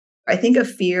I think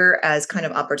of fear as kind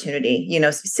of opportunity,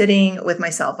 sitting with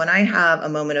myself when I have a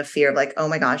moment of fear of like, oh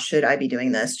my gosh, should I be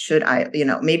doing this? Should I,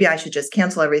 maybe I should just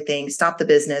cancel everything, stop the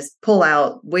business, pull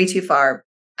out way too far.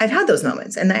 I've had those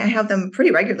moments and I have them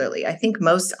pretty regularly. I think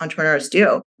most entrepreneurs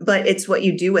do, but it's what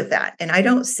you do with that. And I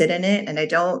don't sit in it and I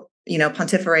don't,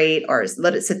 pontificate or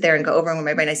let it sit there and go over in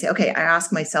my brain. I say, okay, I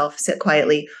ask myself, sit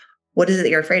quietly. What is it that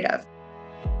you're afraid of?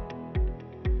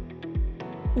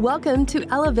 Welcome to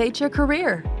Elevate Your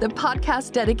Career, the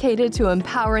podcast dedicated to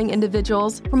empowering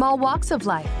individuals from all walks of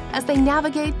life as they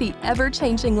navigate the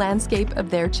ever-changing landscape of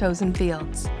their chosen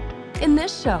fields. In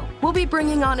this show, we'll be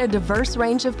bringing on a diverse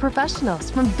range of professionals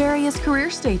from various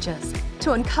career stages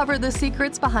to uncover the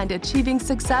secrets behind achieving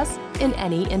success in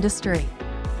any industry.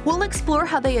 We'll explore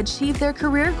how they achieved their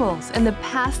career goals and the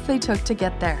paths they took to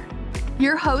get there.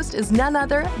 Your host is none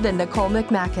other than Nicole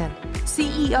McMacken,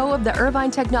 CEO of the Irvine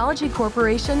Technology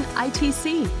Corporation,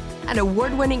 ITC, an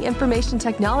award-winning information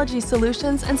technology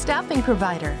solutions and staffing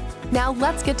provider. Now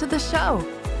let's get to the show.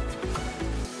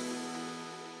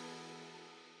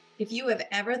 If you have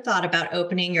ever thought about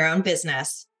opening your own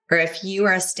business, or if you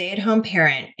are a stay-at-home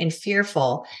parent and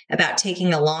fearful about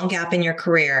taking a long gap in your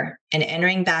career and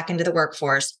entering back into the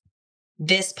workforce,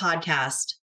 this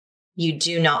podcast you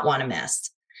do not want to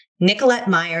miss. Nicolette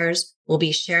Myers will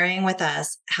be sharing with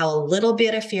us how a little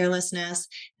bit of fearlessness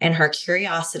and her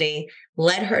curiosity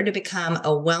led her to become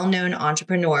a well-known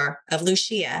entrepreneur of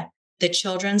Lucia, the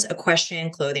children's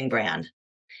equestrian clothing brand.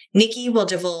 Nikki will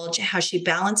divulge how she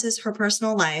balances her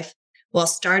personal life while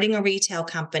starting a retail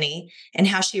company and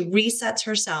how she resets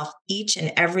herself each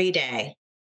and every day.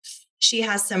 She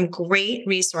has some great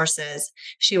resources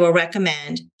she will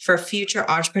recommend for future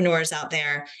entrepreneurs out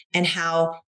there and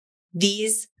how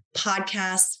these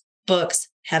podcasts, books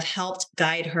have helped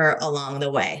guide her along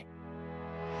the way.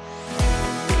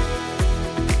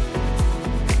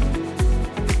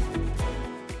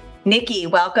 Nikki,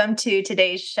 welcome to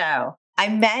today's show. I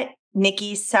met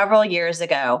Nikki several years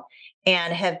ago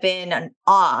and have been in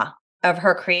awe of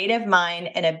her creative mind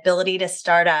and ability to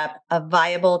start up a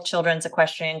viable children's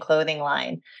equestrian clothing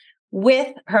line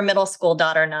with her middle school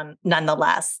daughter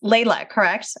nonetheless. Layla,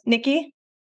 correct, Nikki?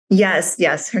 Yes.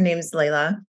 Her name's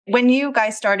Layla. When you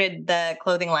guys started the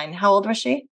clothing line, how old was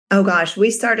she? Oh gosh, we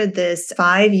started this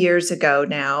 5 years ago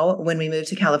now when we moved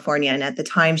to California. And at the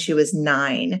time she was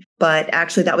 9, but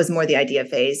actually that was more the idea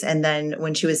phase. And then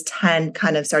when she was 10,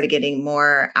 kind of started getting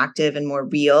more active and more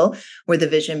real, where the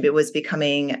vision was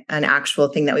becoming an actual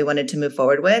thing that we wanted to move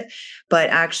forward with. But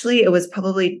actually it was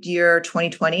probably year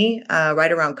 2020,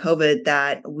 right around COVID,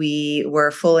 that we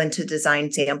were full into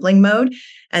design sampling mode.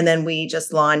 And then we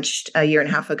just launched a year and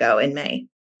a half ago in May.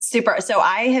 Super. So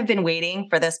I have been waiting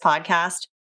for this podcast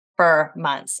for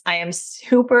months. I am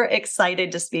super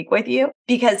excited to speak with you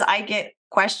because I get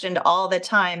questioned all the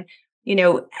time,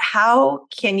 how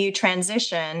can you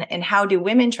transition and how do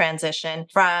women transition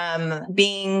from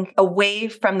being away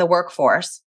from the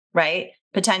workforce, right?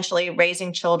 Potentially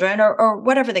raising children or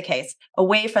whatever the case,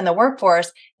 away from the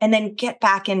workforce and then get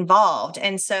back involved.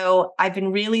 And so I've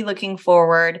been really looking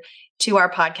forward to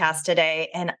our podcast today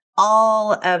and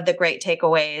all of the great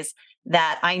takeaways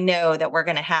that I know that we're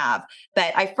going to have.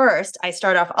 But I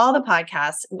start off all the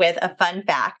podcasts with a fun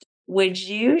fact. Would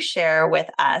you share with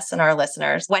us and our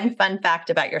listeners one fun fact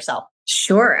about yourself?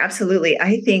 Sure, absolutely.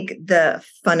 I think the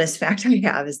funnest fact I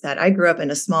have is that I grew up in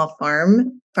a small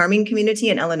farming community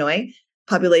in Illinois,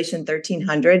 population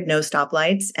 1,300, no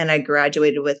stoplights, and I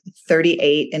graduated with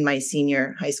 38 in my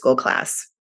senior high school class.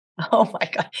 Oh my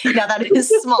God. Now that is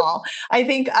small. I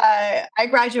think I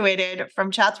graduated from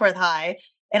Chatsworth High,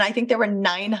 and I think there were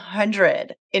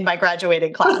 900 in my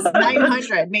graduating class,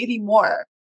 900, maybe more.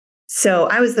 So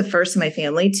I was the first in my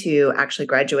family to actually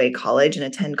graduate college and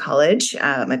attend college.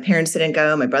 My parents didn't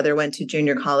go. My brother went to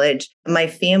junior college. My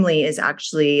family is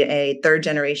actually a third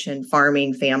generation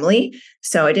farming family.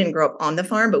 So I didn't grow up on the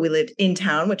farm, but we lived in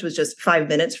town, which was just 5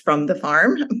 minutes from the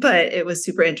farm. But it was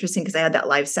super interesting because I had that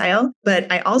lifestyle. But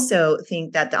I also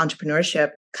think that the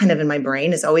entrepreneurship kind of in my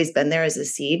brain has always been there as a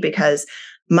seed because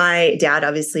my dad,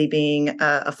 obviously being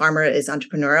a farmer, is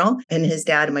entrepreneurial, and his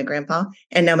dad and my grandpa.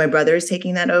 And now my brother is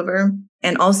taking that over.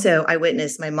 And also I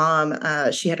witnessed my mom,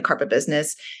 she had a carpet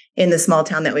business in the small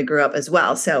town that we grew up as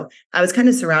well. So I was kind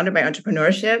of surrounded by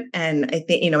entrepreneurship. And I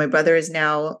think, my brother is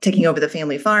now taking over the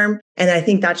family farm. And I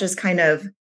think that just kind of,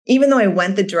 even though I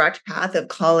went the direct path of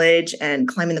college and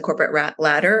climbing the corporate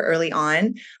ladder early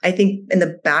on, I think in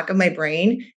the back of my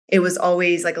brain, it was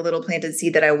always like a little planted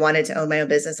seed that I wanted to own my own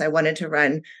business. I wanted to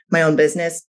run my own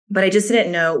business, but I just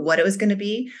didn't know what it was going to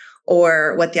be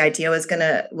or what the idea was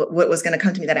what was going to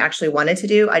come to me that I actually wanted to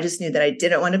do. I just knew that I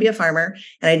didn't want to be a farmer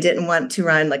and I didn't want to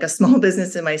run like a small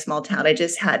business in my small town. I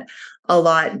just had a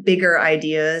lot bigger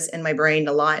ideas in my brain,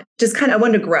 I wanted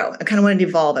to grow. I kind of wanted to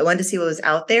evolve. I wanted to see what was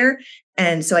out there.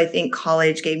 And so I think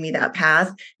college gave me that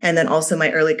path. And then also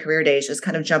my early career days, just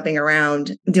kind of jumping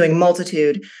around, doing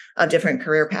multitude of different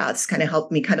career paths kind of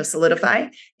helped me kind of solidify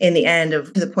in the end to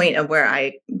the point of where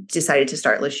I decided to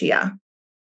start Lucia.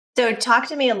 So talk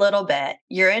to me a little bit.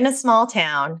 You're in a small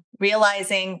town,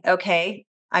 realizing, okay,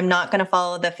 I'm not going to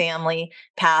follow the family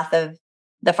path of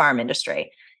the farm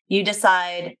industry. You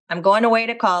decide, I'm going away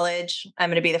to college. I'm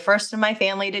going to be the first in my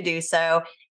family to do so.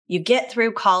 You get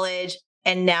through college,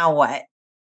 and now what?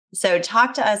 So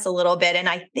talk to us a little bit. And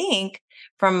I think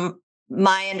from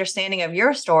my understanding of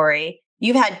your story,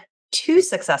 you've had 2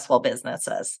 successful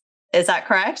businesses. Is that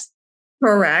correct?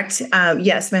 Correct.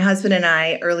 Yes, my husband and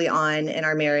I, early on in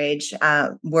our marriage,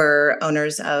 were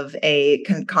owners of a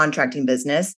contracting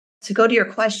business. To go to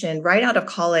your question, right out of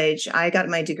college, I got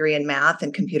my degree in math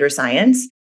and computer science.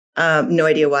 No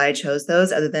idea why I chose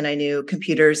those, other than I knew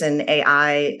computers and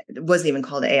AI, it wasn't even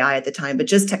called AI at the time, but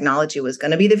just technology was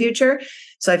going to be the future.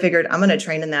 So I figured I'm going to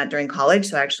train in that during college.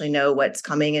 So I actually know what's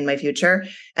coming in my future.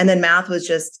 And then math was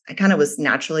I kind of was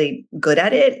naturally good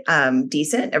at it,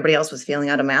 decent. Everybody else was failing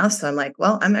out of math. So I'm like,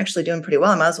 well, I'm actually doing pretty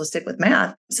well. I might as well stick with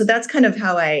math. So that's kind of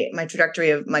how my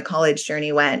trajectory of my college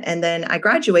journey went. And then I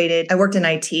graduated. I worked in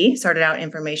IT, started out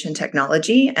information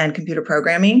technology and computer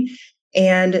programming.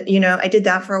 And, I did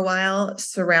that for a while,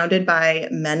 surrounded by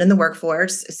men in the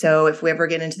workforce. So if we ever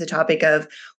get into the topic of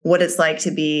what it's like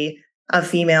to be a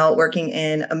female working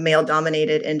in a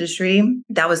male-dominated industry,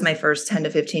 that was my first 10 to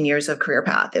 15 years of career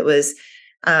path. It was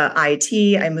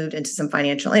IT. I moved into some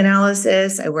financial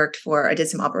analysis. I did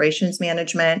some operations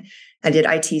management. I did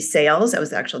IT sales. I was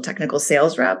the actual technical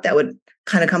sales rep that would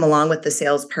kind of come along with the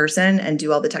salesperson and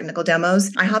do all the technical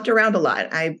demos. I hopped around a lot.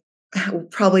 I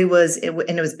probably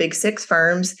and it was big 6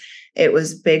 firms. It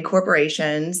was big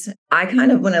corporations.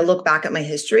 When I look back at my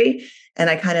history and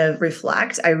I kind of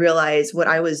reflect, I realized what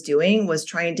I was doing was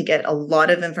trying to get a lot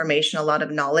of information, a lot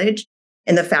of knowledge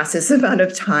in the fastest amount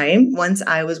of time. Once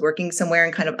I was working somewhere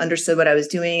and kind of understood what I was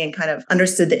doing and kind of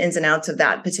understood the ins and outs of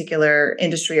that particular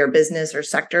industry or business or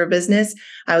sector of business,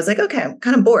 I was like, okay, I'm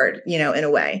kind of bored, in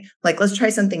a way, like, let's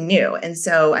try something new. And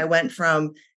so I went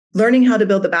from learning how to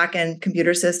build the back-end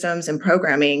computer systems and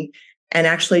programming and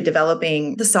actually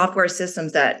developing the software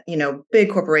systems that, big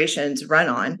corporations run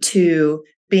on, to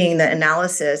being the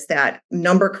analysis that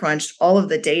number crunched all of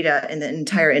the data in the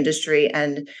entire industry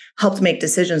and helped make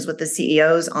decisions with the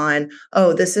CEOs on,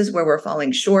 oh, this is where we're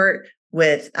falling short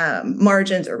with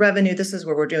margins or revenue. This is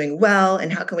where we're doing well.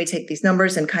 And how can we take these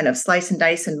numbers and kind of slice and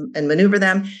dice and maneuver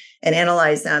them and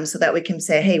analyze them so that we can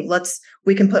say, hey,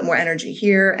 we can put more energy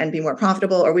here and be more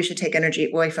profitable, or we should take energy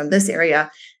away from this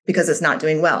area because it's not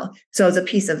doing well. So it's a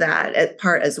piece of that at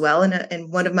part as well.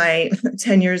 In one of my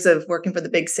 10 years of working for the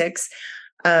big 6,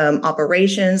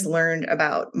 operations, learned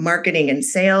about marketing and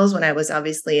sales when I was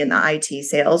obviously in the IT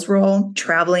sales role,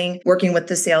 traveling, working with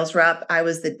the sales rep. I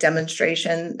was the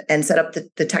demonstration and set up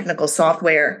the technical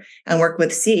software and worked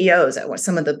with CEOs at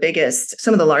some of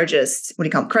the largest,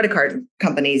 credit card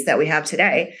companies that we have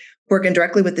today, working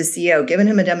directly with the CEO, giving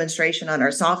him a demonstration on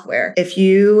our software. If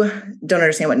you don't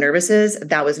understand what nervous is,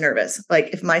 that was nervous. Like,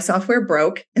 if my software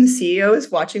broke and the CEO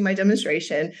is watching my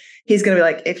demonstration, he's going to be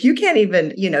like, if you can't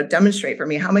even, demonstrate for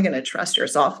me, how am I going to trust your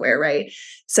software? Right.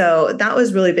 So that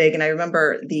was really big. And I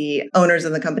remember the owners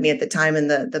of the company at the time and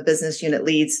the business unit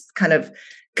leads kind of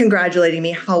congratulating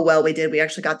me how well we did. We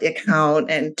actually got the account.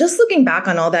 And just looking back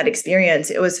on all that experience,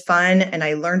 it was fun and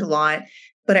I learned a lot.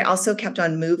 But I also kept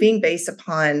on moving based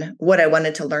upon what I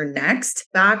wanted to learn next.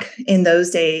 Back in those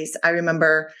days, I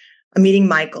remember meeting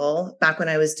Michael back when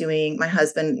I was doing my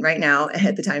husband right now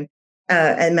at the time,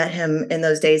 and met him in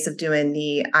those days of doing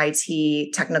the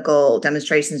IT technical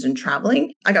demonstrations and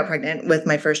traveling. I got pregnant with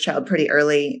my first child pretty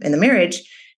early in the marriage.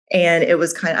 And it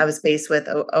was I was faced with,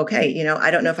 okay,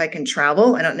 I don't know if I can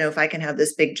travel. I don't know if I can have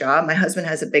this big job. My husband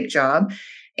has a big job.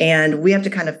 And we have to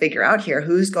kind of figure out here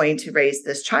who's going to raise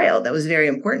this child. That was very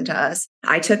important to us.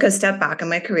 I took a step back in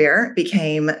my career,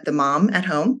 became the mom at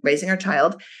home, raising our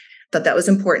child. Thought that was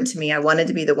important to me. I wanted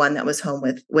to be the one that was home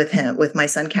with my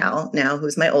son, Cal, now,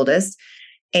 who's my oldest.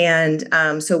 And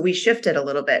so we shifted a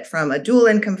little bit from a dual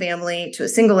income family to a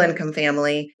single income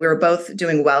family. We were both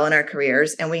doing well in our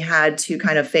careers, and we had to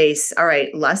kind of face, all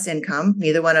right, less income.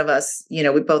 Neither one of us, we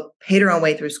both paid our own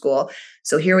way through school.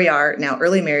 So here we are now,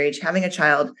 early marriage, having a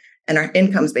child, and our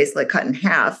income's basically cut in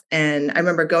half. And I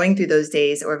remember going through those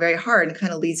days that were very hard, and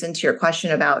kind of leads into your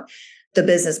question about the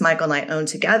business Michael and I owned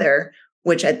together,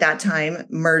 which at that time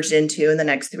merged into, in the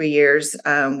next 3 years,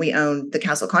 we owned the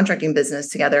Castle Contracting business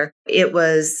together. It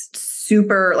was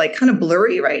super like kind of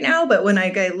blurry right now, but when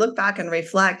I look back and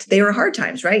reflect, they were hard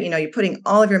times, right? You're putting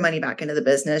all of your money back into the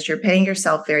business. You're paying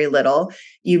yourself very little.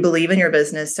 You believe in your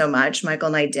business so much. Michael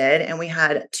and I did. And we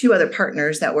had 2 other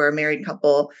partners that were a married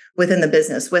couple within the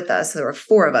business with us. So there were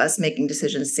 4 of us making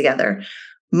decisions together.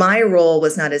 My role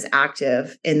was not as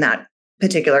active in that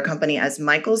particular company as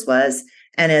Michael's was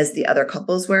and as the other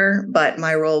couples were, but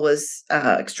my role was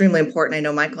extremely important. I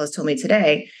know Michael has told me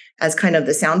today as kind of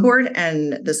the soundboard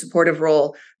and the supportive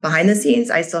role behind the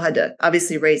scenes. I still had to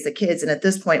obviously raise the kids. And at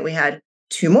this point we had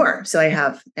 2 more. So I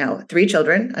have now 3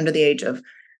 children under the age of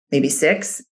maybe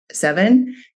 6,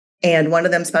 7, and one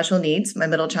of them special needs, my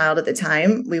middle child at the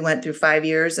time. We went through 5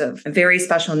 years of very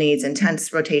special needs,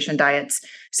 intense rotation diets,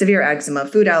 severe eczema,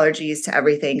 food allergies to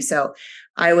everything. So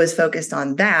I was focused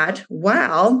on that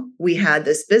while we had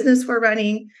this business we're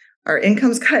running, our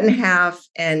income's cut in half,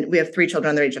 and we have 3 children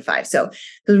under the age of 5. So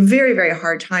those very, very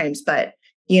hard times. But,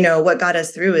 what got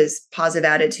us through is positive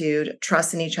attitude,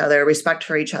 trust in each other, respect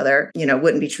for each other.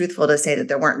 Wouldn't be truthful to say that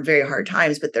there weren't very hard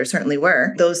times, but there certainly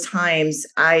were. Those times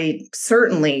I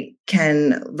certainly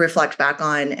can reflect back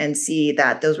on and see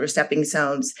that those were stepping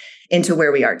stones into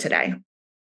where we are today.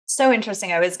 So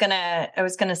interesting. I was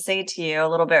gonna say to you a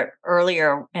little bit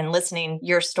earlier in listening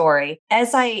your story,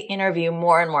 as I interview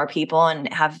more and more people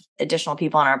and have additional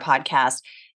people on our podcast,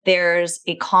 there's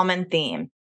a common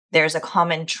theme. There's a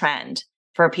common trend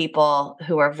for people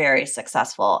who are very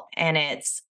successful. And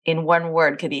it's, in one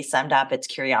word, could be summed up, it's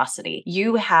curiosity.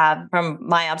 You have, from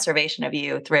my observation of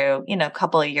you through, a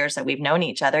couple of years that we've known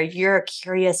each other, you're a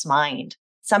curious mind.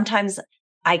 Sometimes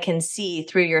I can see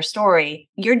through your story,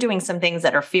 you're doing some things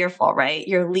that are fearful, right?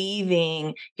 You're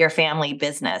leaving your family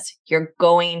business. You're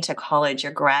going to college.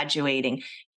 You're graduating.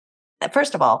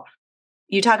 First of all,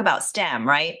 you talk about STEM,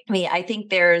 right? I think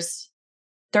there's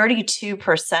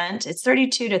 32%, it's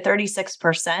 32 to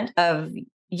 36% of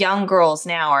young girls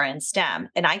now are in STEM.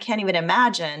 And I can't even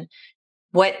imagine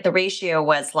what the ratio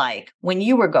was like when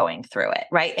you were going through it,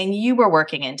 right? And you were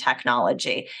working in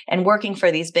technology and working for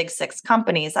these big 6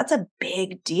 companies. That's a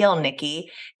big deal,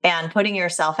 Nikki. And putting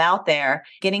yourself out there,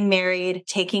 getting married,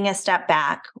 taking a step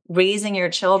back, raising your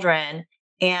children,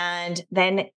 and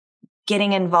then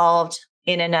getting involved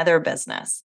in another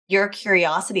business. Your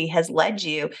curiosity has led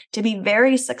you to be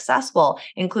very successful,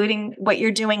 including what you're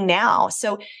doing now.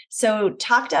 So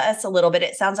talk to us a little bit.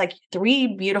 It sounds like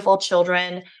 3 beautiful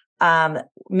children,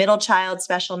 middle child,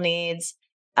 special needs,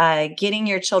 getting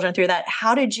your children through that.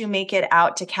 How did you make it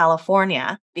out to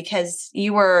California? Because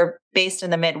you were based in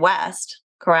the Midwest,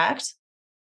 correct?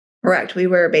 Correct. We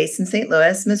were based in St.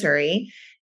 Louis, Missouri.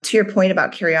 To your point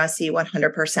about curiosity,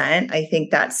 100%. I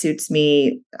think that suits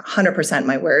me 100%,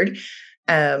 my word.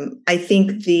 I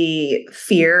think the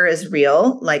fear is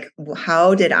real. Like,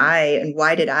 how did I and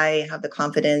why did I have the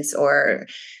confidence, or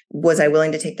was I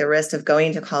willing to take the risk of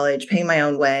going to college, paying my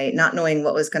own way, not knowing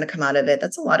what was going to come out of it?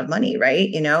 That's a lot of money, right?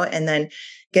 And then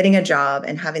getting a job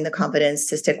and having the confidence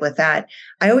to stick with that.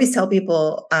 I always tell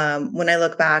people, when I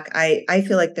look back, I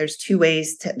feel like there's 2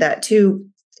 ways that 2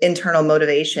 internal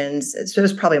motivations. So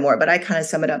there's probably more, but I kind of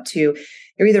sum it up to,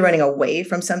 you're either running away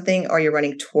from something or you're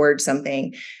running towards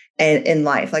something. And in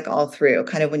life, like all through,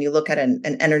 kind of when you look at an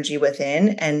energy within.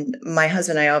 And my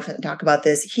husband and I often talk about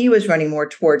this. He was running more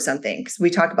towards something because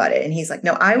we talk about it. And he's like,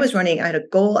 no, I was running. I had a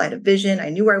goal. I had a vision. I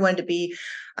knew where I wanted to be.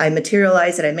 I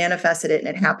materialized it. I manifested it, and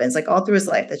it happens. Like all through his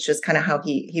life. That's just kind of how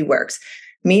he works.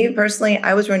 Me personally,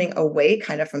 I was running away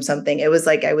kind of from something. It was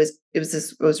like I was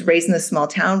raised in a small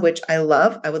town, which I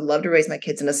love. I would love to raise my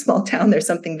kids in a small town. There's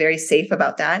something very safe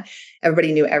about that.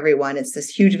 Everybody knew everyone. It's this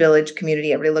huge village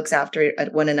community. Everybody looks after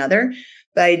one another.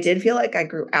 But I did feel like I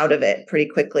grew out of it pretty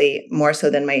quickly, more so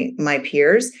than my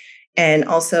peers. And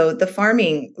also the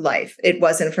farming life, it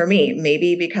wasn't for me,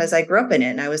 maybe because I grew up in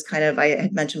it. And I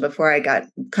had mentioned before, I got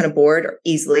kind of bored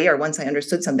easily, or once I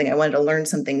understood something, I wanted to learn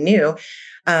something new.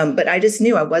 But I just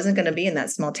knew I wasn't going to be in that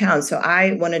small town. So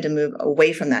I wanted to move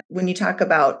away from that. When you talk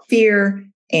about fear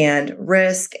and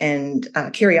risk and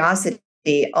curiosity,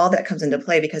 all that comes into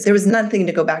play, because there was nothing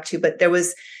to go back to, but there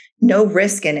was no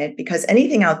risk in it, because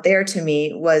anything out there to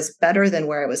me was better than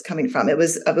where I was coming from. It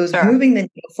was Sure. moving the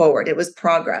needle forward. It was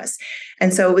progress.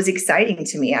 And so it was exciting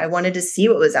to me. I wanted to see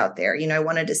what was out there. I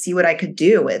wanted to see what I could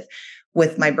do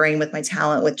with my brain, with my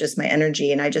talent, with just my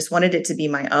energy. And I just wanted it to be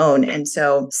my own. And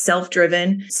so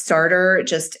self-driven starter,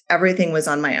 just everything was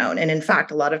on my own. And in fact,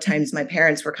 a lot of times my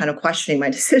parents were kind of questioning my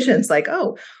decisions, like,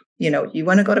 oh, you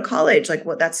want to go to college? Like,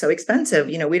 well, that's so expensive.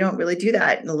 We don't really do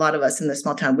that. And a lot of us in the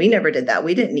small town, we never did that.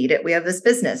 We didn't need it. We have this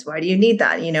business. Why do you need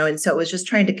that? And so it was just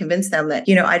trying to convince them that,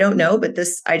 I don't know, but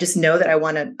I just know that I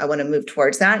want to move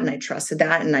towards that. And I trusted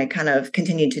that. And I kind of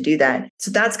continued to do that.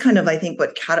 So that's kind of, I think,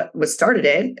 what started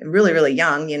it really, really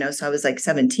young, so I was like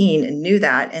 17 and knew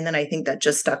that. And then I think that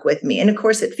just stuck with me. And of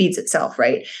course it feeds itself,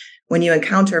 right? When you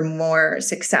encounter more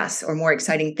success or more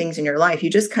exciting things in your life, you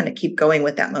just kind of keep going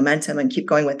with that momentum and keep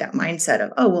going with that mindset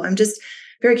of, oh, well, I'm just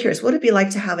very curious. What would it be like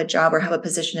to have a job or have a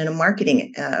position in a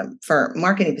marketing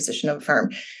position of a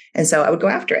firm? And so I would go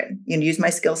after it and use my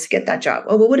skills to get that job.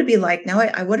 Oh, what would it be like? Now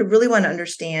I would really want to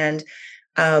understand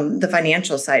the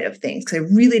financial side of things, because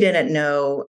I really didn't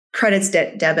know credits,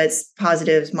 debits,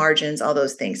 positives, margins, all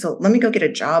those things. So let me go get a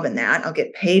job in that. I'll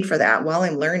get paid for that while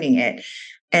I'm learning it.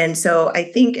 And so I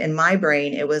think in my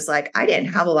brain, it was like, I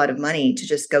didn't have a lot of money to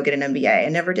just go get an MBA. I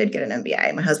never did get an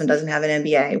MBA. My husband doesn't have an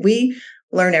MBA. We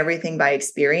learn everything by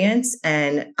experience.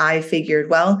 And I figured,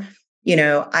 well,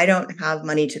 I don't have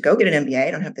money to go get an MBA.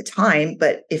 I don't have the time.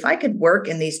 But if I could work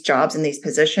in these jobs, in these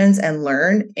positions and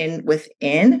learn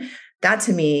within, that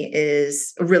to me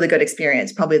is a really good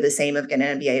experience, probably the same of getting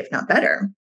an MBA, if not better.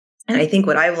 And I think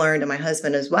what I've learned, and my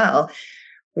husband as well,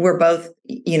 we're both,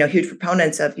 huge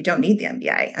proponents of you don't need the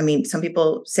MBA. I mean, some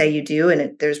people say you do,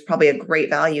 and there's probably a great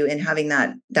value in having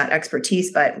that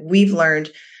expertise. But we've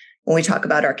learned when we talk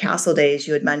about our castle days,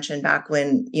 you had mentioned back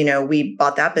when, we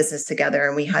bought that business together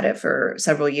and we had it for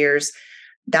several years.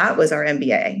 That was our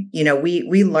MBA.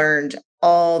 We learned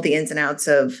all the ins and outs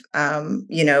of,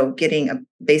 getting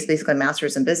basically a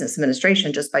master's in business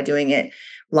administration just by doing it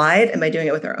live and by doing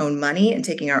it with our own money and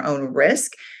taking our own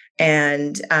risk.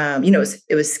 And,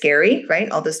 it was scary, right?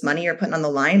 All this money you're putting on the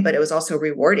line, but it was also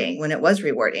rewarding when it was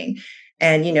rewarding.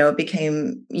 And, it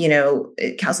became,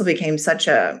 Castle became such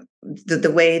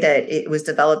the way that it was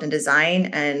developed and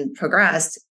designed and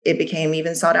progressed, it became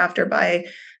even sought after by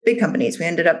big companies. We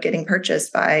ended up getting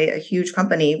purchased by a huge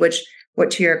company, which,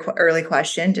 what to your early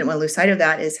question, didn't want to lose sight of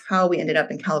that, is how we ended up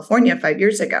in California 5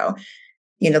 years ago.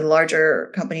 The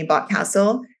larger company bought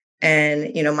Castle.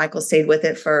 And, Michael stayed with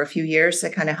it for a few years to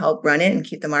kind of help run it and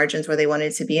keep the margins where they wanted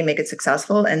it to be and make it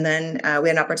successful. And then we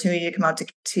had an opportunity to come out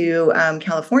to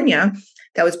California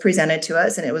that was presented to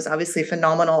us. And it was obviously a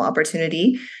phenomenal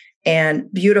opportunity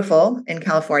and beautiful in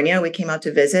California. We came out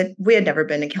to visit. We had never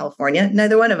been to California,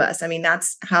 neither one of us. I mean,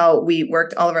 that's how we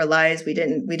worked all of our lives. We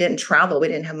didn't travel. We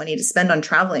didn't have money to spend on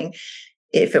traveling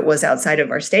if it was outside of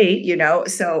our state,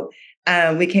 So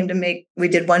we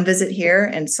did one visit here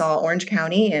and saw Orange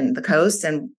County and the coast.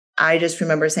 And I just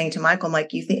remember saying to Michael, I'm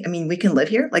like, we can live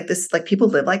here like this? Like people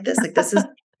live like this? Like this is,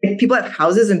 like, people have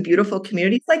houses in beautiful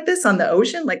communities like this on the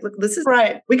ocean. Like, look, this is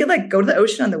right. We could like go to the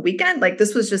ocean on the weekend. Like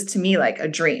this was just to me like a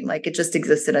dream. Like it just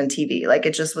existed on TV. Like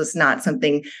it just was not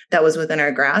something that was within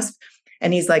our grasp.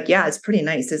 And he's like, yeah, it's pretty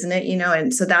nice, isn't it?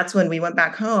 And so that's when we went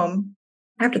back home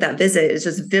after that visit. It's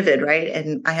just vivid, right?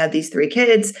 And I had these 3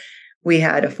 kids. We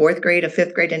had a 4th grade, a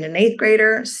 5th grade, and an 8th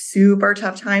grader. Super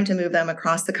tough time to move them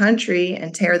across the country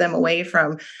and tear them away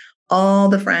from all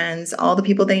the friends, all the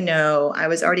people they know. I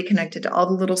was already connected to all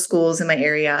the little schools in my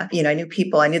area. I knew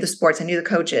people, I knew the sports, I knew the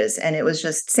coaches. And it was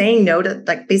just saying no to,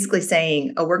 like, basically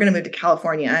saying, oh, we're going to move to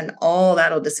California and all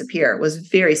that'll disappear. It was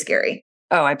very scary.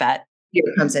 Oh, I bet. Here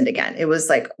it comes in again. It was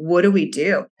like, what do we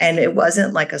do? And it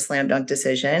wasn't like a slam dunk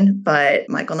decision, but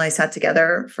Michael and I sat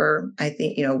together for, I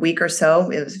think, a week or so.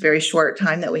 It was a very short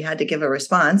time that we had to give a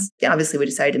response. Obviously, we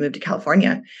decided to move to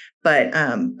California, but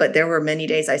there were many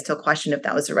days I still questioned if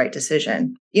that was the right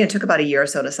decision. It took about a year or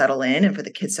so to settle in and for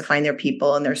the kids to find their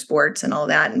people and their sports and all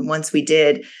that. And once we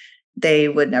did, they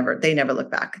never look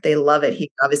back. They love it.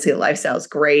 Obviously the lifestyle's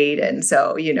great. And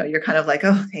so, you're kind of like,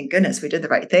 oh, thank goodness we did the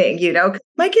right thing.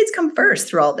 My kids come first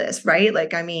through all this, right?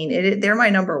 Like, I mean, they're my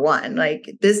number one,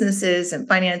 like businesses and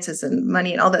finances and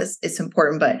money and all this. It's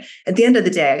important. But at the end of the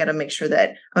day, I got to make sure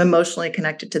that I'm emotionally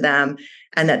connected to them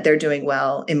and that they're doing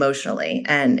well emotionally.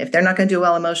 And if they're not going to do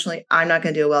well emotionally, I'm not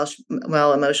going to do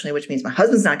well emotionally, which means my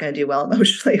husband's not going to do well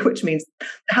emotionally, which means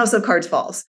the house of cards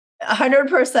falls.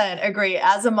 100% agree.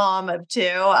 As a mom of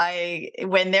 2,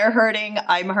 when they're hurting,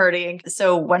 I'm hurting.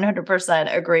 So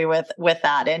 100% agree with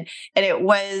that. And it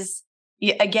was,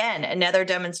 again, another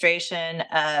demonstration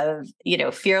of,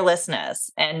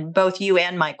 fearlessness, and both you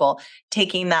and Michael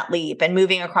taking that leap and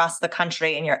moving across the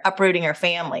country, and you're uprooting your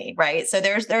family, right? So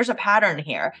there's a pattern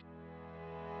here.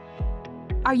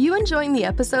 Are you enjoying the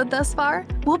episode thus far?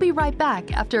 We'll be right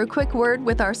back after a quick word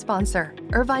with our sponsor,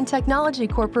 Irvine Technology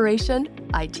Corporation,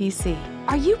 ITC.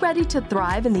 Are you ready to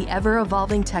thrive in the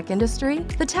ever-evolving tech industry?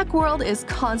 The tech world is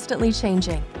constantly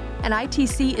changing. and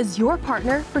ITC is your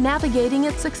partner for navigating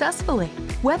it successfully.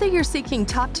 Whether you're seeking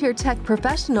top-tier tech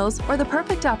professionals or the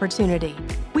perfect opportunity,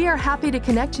 we are happy to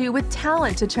connect you with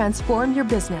talent to transform your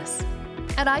business.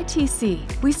 At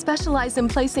ITC, we specialize in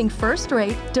placing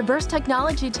first-rate, diverse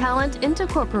technology talent into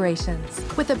corporations,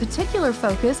 with a particular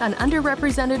focus on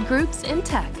underrepresented groups in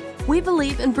tech. We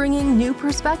believe in bringing new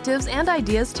perspectives and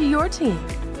ideas to your team.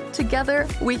 Together,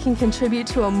 we can contribute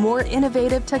to a more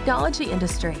innovative technology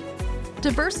industry.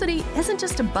 Diversity isn't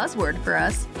just a buzzword for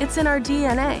us, it's in our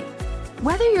DNA.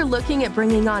 Whether you're looking at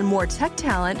bringing on more tech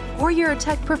talent or you're a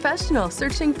tech professional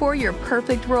searching for your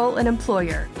perfect role and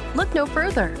employer, look no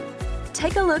further.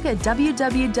 Take a look at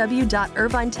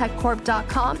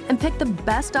www.irvinetechcorp.com and pick the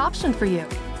best option for you.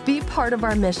 Be part of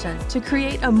our mission to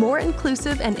create a more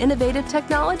inclusive and innovative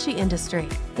technology industry.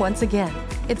 Once again,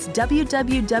 it's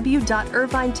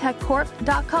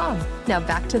www.irvinetechcorp.com. Now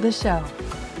back to the show.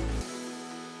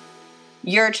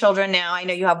 Your children now, I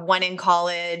know you have one in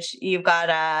college. You've got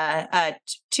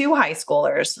two high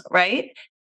schoolers, right?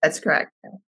 That's correct.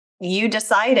 You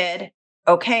decided,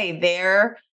 okay,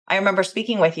 I remember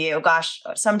speaking with you,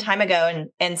 some time ago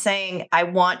and saying, I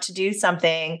want to do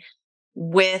something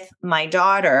with my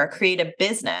daughter, create a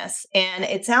business. And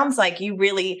it sounds like you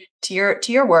really, to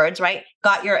your words, right,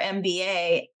 got your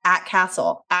MBA at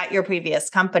Castle, at your previous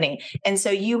company. And so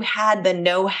you had the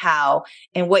know-how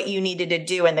and what you needed to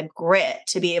do and the grit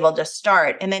to be able to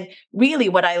start. And then really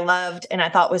what I loved and I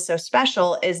thought was so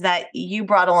special is that you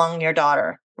brought along your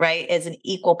daughter, right, as an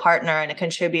equal partner and a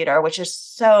contributor, which is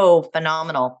so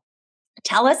phenomenal.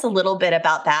 Tell us a little bit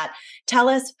about that. Tell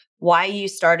us why you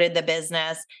started the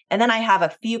business. And then I have a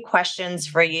few questions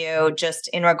for you just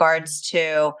in regards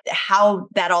to how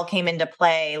that all came into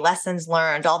play, lessons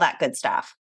learned, all that good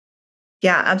stuff.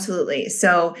 Yeah, absolutely.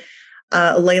 So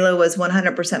Layla was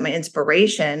 100% my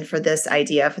inspiration for this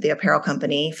idea for the apparel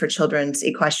company for children's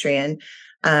equestrian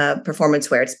performance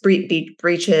wear. It's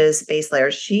breeches, base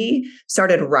layers. She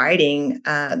started riding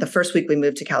the first week we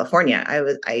moved to California.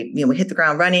 We hit the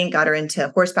ground running, got her into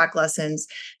horseback lessons.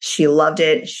 She loved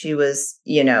it. She was,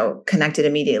 connected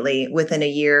immediately. Within a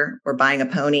year, we're buying a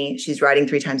pony. She's riding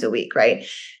 3 times a week, right?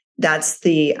 That's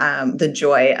the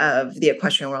joy of the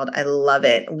equestrian world. I love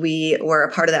it. We were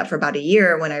a part of that for about a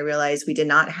year when I realized we did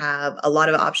not have a lot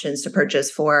of options to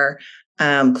purchase for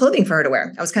clothing for her to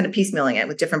wear. I was kind of piecemealing it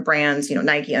with different brands,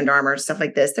 Nike, Under Armour, stuff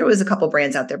like this. There was a couple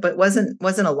brands out there, but wasn't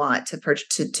a lot to purchase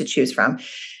to choose from.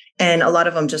 And a lot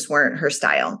of them just weren't her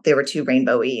style. They were too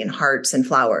rainbowy and hearts and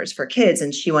flowers for kids.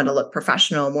 And she wanted to look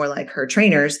professional, more like her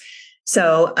trainers.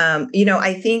 So, I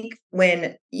think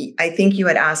you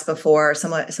had asked before,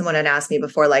 someone had asked me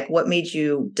before, like, what made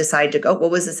you decide to go? What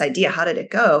was this idea? How did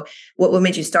it go? What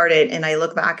made you start it? And I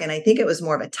look back and I think it was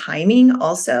more of a timing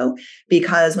also,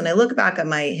 because when I look back at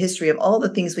my history of all the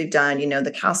things we've done,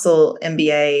 the Castle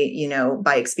MBA,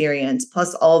 by experience,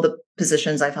 plus all the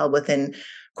positions I've held within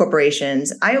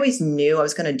corporations, I always knew I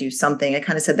was going to do something. I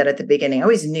kind of said that at the beginning. I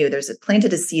always knew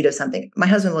planted a seed of something. My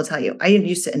husband will tell you, I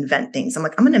used to invent things. I'm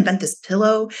like, I'm going to invent this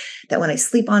pillow that when I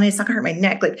sleep on it, it's not going to hurt my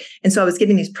neck. And so I was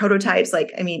getting these prototypes.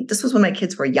 This was when my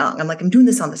kids were young. I'm like, I'm doing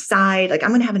this on the side. I'm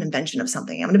going to have an invention of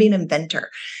something. I'm going to be an inventor,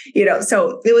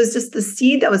 so it was just the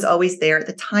seed that was always there.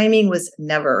 The timing was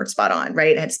never spot on,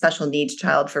 right? I had a special needs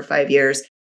child for 5 years.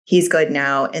 He's good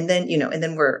now. And then, and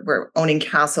then we're owning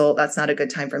Castle. That's not a good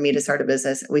time for me to start a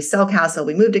business. We sell Castle.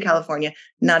 We moved to California.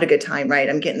 Not a good time, right?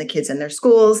 I'm getting the kids in their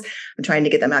schools. I'm trying to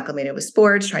get them acclimated with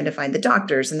sports, trying to find the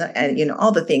doctors and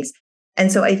all the things.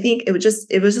 And so I think it was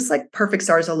just like perfect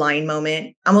stars align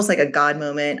moment, almost like a God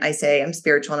moment. I say I'm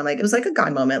spiritual. And I'm like, it was like a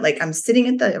God moment. Like I'm sitting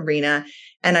at the arena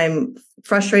and I'm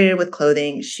frustrated with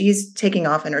clothing. She's taking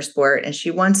off in her sport and she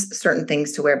wants certain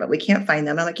things to wear, but we can't find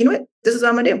them. And I'm like, you know what? This is what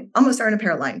I'm going to do. I'm going to start an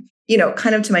apparel line.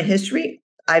 Kind of to my history,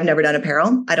 I've never done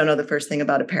apparel. I don't know the first thing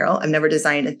about apparel. I've never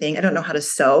designed a thing. I don't know how to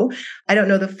sew. I don't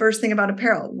know the first thing about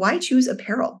apparel. Why choose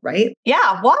apparel, right?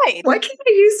 Yeah. Why? Why can't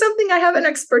I use something I have an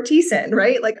expertise in,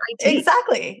 right? Like I do.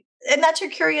 Exactly. And that's your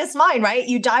curious mind, right?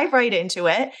 You dive right into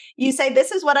it. You say,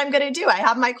 this is what I'm going to do. I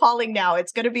have my calling now.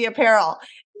 It's going to be apparel.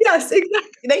 Yes,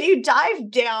 exactly. Then you dive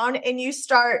down and you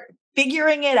start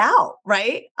figuring it out,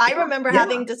 right? I remember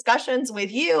having discussions with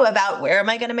you about where am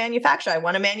I going to manufacture? I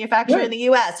want to manufacture in the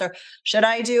US, or should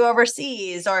I do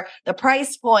overseas, or the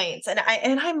price points. And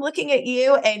I'm looking at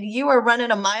you and you are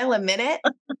running a mile a minute.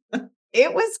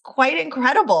 It was quite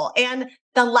incredible. And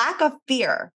the lack of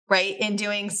fear, right, in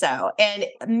doing so. And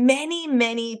many,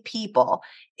 many people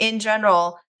in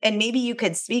general, and maybe you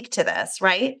could speak to this,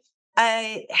 right?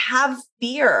 have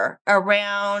fear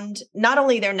around not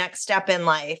only their next step in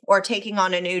life or taking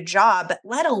on a new job, but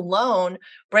let alone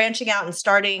branching out and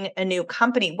starting a new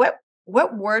company.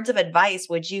 What words of advice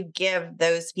would you give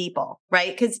those people,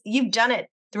 right? Because you've done it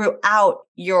throughout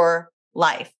your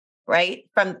life, right?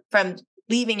 From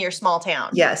leaving your small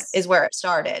town, Yes, is where it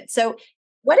started. So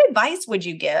what advice would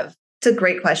you give? it's a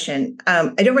great question. I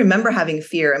don't remember having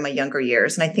fear in my younger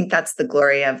years. And I think that's the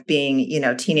glory of being,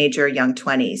 teenager, young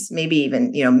 20s, maybe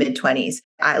even, mid 20s.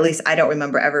 At least I don't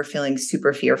remember ever feeling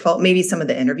super fearful. Maybe some of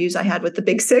the interviews I had with the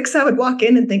big six, I would walk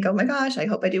in and think, oh my gosh, I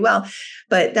hope I do well.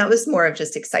 But that was more of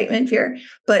just excitement, fear.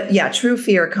 But yeah, true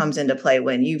fear comes into play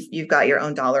when you've got your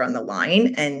own dollar on the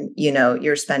line and,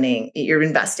 you're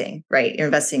investing, right? You're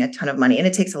investing a ton of money, and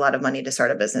it takes a lot of money to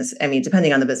start a business. I mean,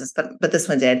 depending on the business, but this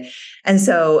one did. And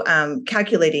so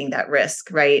calculating that risk,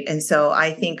 right? And so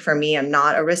I think for me, I'm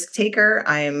not a risk taker.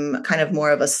 I'm kind of more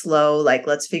of a slow, like,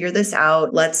 let's figure this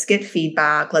out. Let's get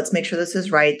feedback. Let's make sure this is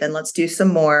right. Then let's do some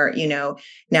more,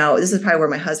 Now, this is probably where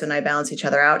my husband and I balance each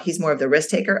other out. He's more of the risk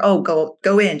taker. Oh,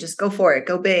 go in, just go for it,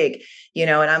 go big, and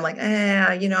I'm like,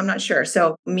 I'm not sure.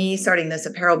 So me starting this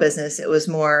apparel business, it was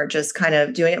more just kind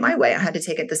of doing it my way. I had to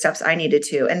take it the steps I needed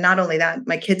to. And not only that,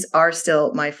 my kids are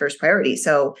still my first priority.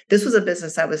 So this was a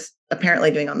business I was apparently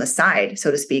doing on the side,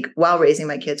 so to speak, while raising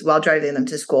my kids, while driving them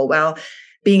to school, while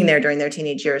being there during their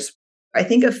teenage years. I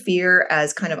think of fear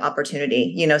as kind of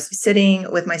opportunity,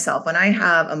 sitting with myself when I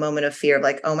have a moment of fear of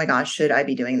like, oh my gosh, should I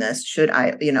be doing this? Should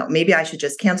I, maybe I should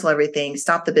just cancel everything,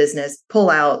 stop the business, pull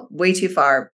out way too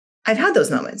far. I've had those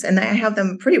moments and I have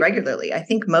them pretty regularly. I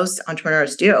think most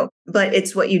entrepreneurs do, but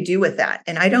it's what you do with that.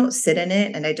 And I don't sit in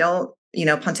it and I don't,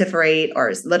 pontiferate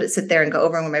or let it sit there and go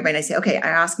over in my brain. I say, okay, I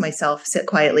ask myself, sit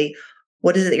quietly.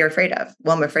 What is it that you're afraid of?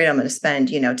 Well, I'm afraid I'm going to spend,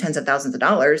 tens of thousands of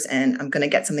dollars and I'm going to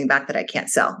get something back that I can't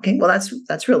sell. Okay. Well,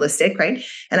 that's realistic. Right.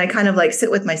 And I kind of like sit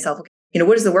with myself.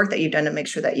 What is the work that you've done to make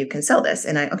sure that you can sell this?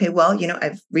 And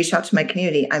I've reached out to my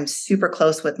community. I'm super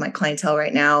close with my clientele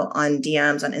right now on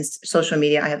DMs, on social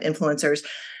media. I have influencers.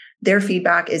 Their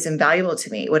feedback is invaluable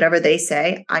to me. Whatever they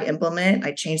say, I implement,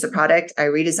 I change the product, I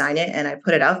redesign it, and I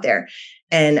put it out there.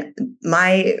 And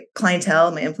my clientele,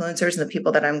 my influencers, and the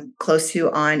people that I'm close to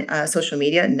on social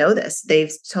media know this.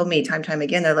 They've told me time and time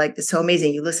again, they're like, "This is so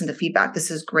amazing. You listen to feedback.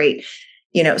 This is great."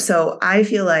 So I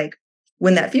feel like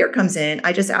when that fear comes in,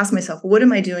 I just ask myself, what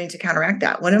am I doing to counteract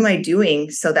that? What am I doing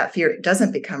so that fear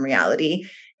doesn't become reality?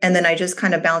 And then I just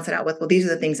kind of balance it out with, well, these are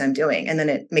the things I'm doing. And then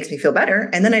it makes me feel better.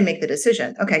 And then I make the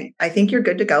decision. Okay, I think you're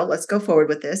good to go. Let's go forward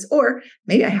with this. Or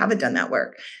maybe I haven't done that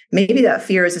work. Maybe that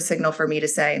fear is a signal for me to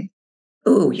say,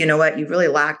 ooh, you know what? You really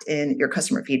lacked in your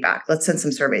customer feedback. Let's send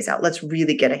some surveys out. Let's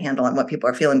really get a handle on what people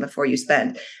are feeling before you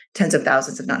spend tens of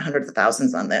thousands, if not hundreds of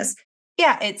thousands on this.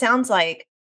 Yeah, it sounds like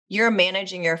you're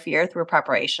managing your fear through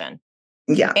preparation.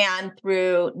 Yeah. And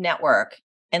through network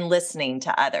and listening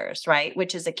to others, right?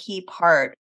 Which is a key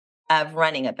part of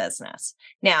running a business.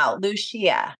 Now,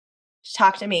 Lucia,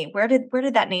 talk to me. Where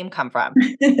did that name come from?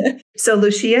 So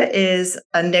Lucia is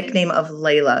a nickname of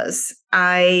Layla's.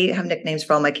 I have nicknames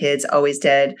for all my kids, always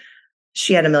did.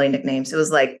 She had a million nicknames. It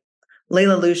was like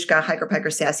Layla Lushka, Hiker Piker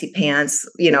Sassy Pants.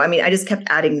 I just kept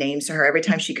adding names to her. Every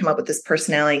time she come up with this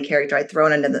personality and character, I'd throw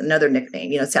in another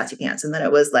nickname, Sassy Pants. And then it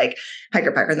was like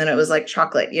Hiker Piker. And then it was like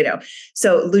Chocolate,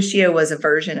 So Lucia was a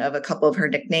version of a couple of her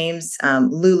nicknames,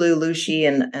 Lulu, Lucy,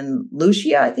 and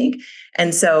Lucia, I think.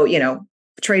 And so,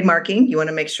 trademarking, you want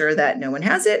to make sure that no one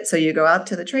has it. So you go out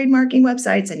to the trademarking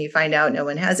websites and you find out no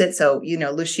one has it. So,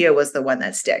 Lucia was the one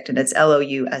that sticked, and it's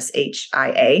Loushia.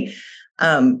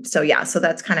 So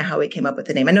that's kind of how we came up with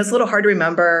the name. I know it's a little hard to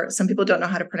remember. Some people don't know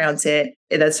how to pronounce it.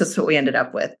 That's just what we ended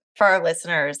up with. For our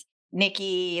listeners,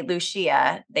 Nikki,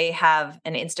 Lucia, they have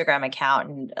an Instagram account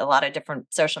and a lot of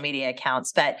different social media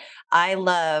accounts, but I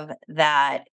love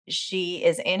that she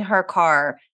is in her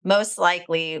car, most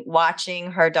likely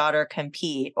watching her daughter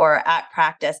compete or at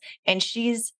practice. And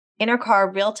she's in her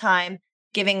car real time,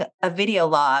 giving a video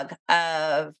log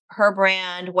of her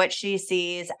brand, what she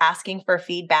sees, asking for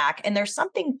feedback. And there's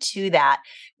something to that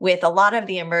with a lot of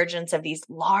the emergence of these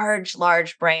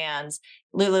large brands,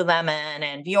 Lululemon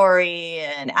and Vuori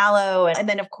and Aloe. And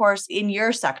then, of course, in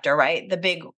your sector, right, the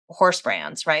big horse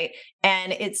brands, right?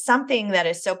 And it's something that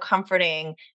is so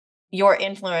comforting, your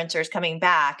influencers coming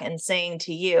back and saying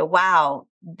to you, wow,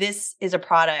 this is a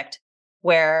product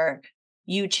where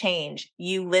you change,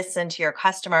 you listen to your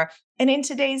customer. And in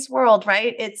today's world,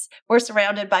 right, we're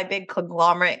surrounded by big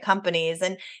conglomerate companies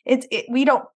and we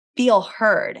don't feel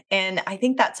heard. And I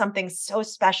think that's something so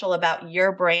special about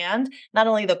your brand, not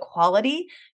only the quality,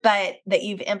 but that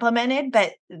you've implemented,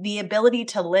 but the ability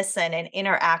to listen and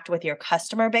interact with your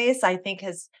customer base, I think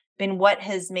has been what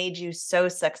has made you so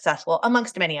successful,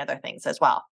 amongst many other things as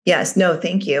well? Yes. No,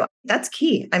 thank you. That's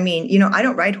key. I mean, I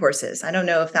don't ride horses. I don't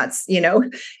know if that's,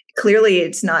 clearly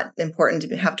it's not important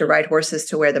to have to ride horses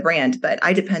to wear the brand, but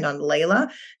I depend on Layla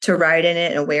to ride in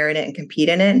it and wear in it and compete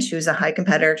in it. And she was a high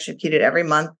competitor. She competed every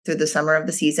month through the summer of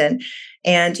the season.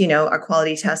 And, a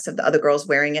quality test of the other girls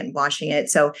wearing it and washing it.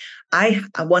 So I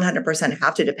 100%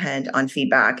 have to depend on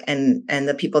feedback and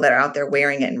the people that are out there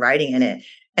wearing it and riding in it.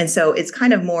 And so it's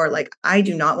kind of more like, I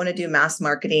do not want to do mass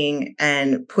marketing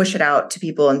and push it out to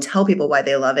people and tell people why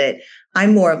they love it.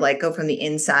 I'm more of like, go from the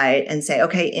inside and say,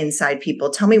 okay, inside people,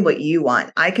 tell me what you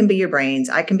want. I can be your brains.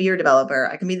 I can be your developer.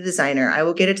 I can be the designer. I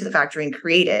will get it to the factory and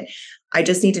create it. I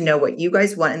just need to know what you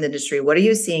guys want in the industry. What are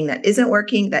you seeing that isn't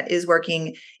working, that is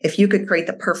working? If you could create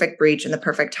the perfect breech and the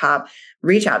perfect top,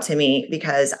 reach out to me,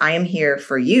 because I am here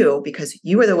for you, because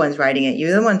you are the ones writing it.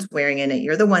 You're the ones wearing in it.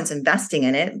 You're the ones investing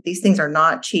in it. These things are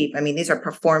not cheap. I mean, these are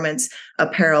performance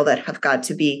apparel that have got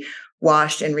to be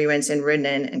washed and re-rinsed and ridden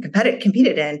in and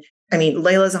competed in. I mean,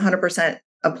 Layla's 100%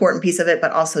 important piece of it,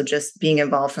 but also just being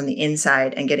involved from the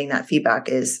inside and getting that feedback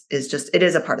is it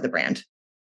is a part of the brand.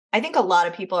 I think a lot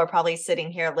of people are probably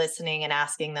sitting here listening and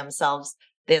asking themselves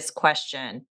this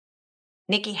question.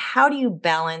 Nikki, how do you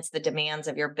balance the demands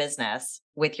of your business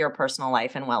with your personal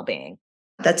life and well-being?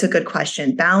 That's a good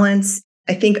question. Balance.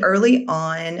 I think early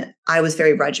on, I was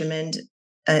very regimented.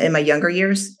 In my younger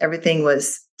years, everything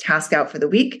was tasked out for the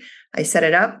week. I set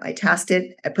it up, I tasked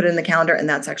it, I put it in the calendar, and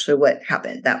that's actually what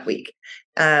happened that week.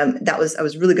 I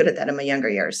was really good at that in my younger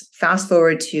years. Fast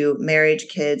forward to marriage,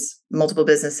 kids, multiple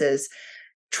businesses,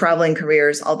 traveling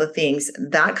careers, all the things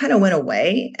that kind of went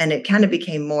away, and it kind of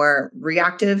became more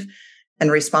reactive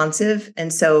and responsive.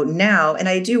 And so now, and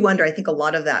I do wonder, I think a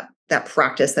lot of that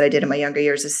practice that I did in my younger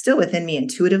years is still within me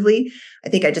intuitively. I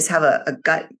think I just have a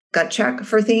gut check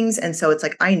for things. And so it's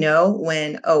like, I know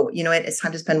when, it's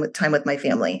time to spend time with my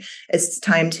family. It's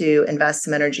time to invest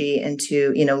some energy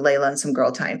into, Layla and some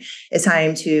girl time. It's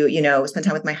time to, spend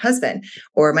time with my husband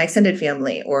or my extended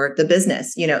family or the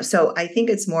business, So I think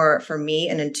it's more for me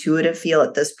an intuitive feel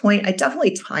at this point. I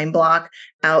definitely time block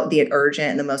out the urgent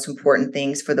and the most important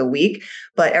things for the week,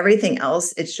 but everything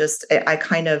else, it's just, I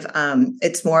kind of,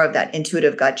 it's more of that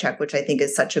intuitive gut check, which I think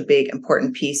is such a big,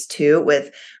 important piece too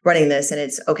with running this. And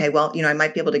it's okay, well, I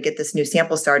might be able to get this new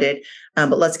sample started,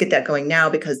 but let's get that going now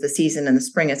because the season in the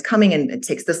spring is coming and it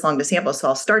takes this long to sample. So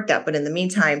I'll start that. But in the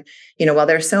meantime, while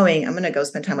they're sewing, I'm going to go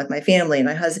spend time with my family and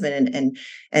my husband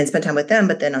and spend time with them.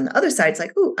 But then on the other side, it's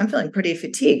like, ooh, I'm feeling pretty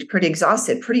fatigued, pretty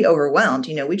exhausted, pretty overwhelmed.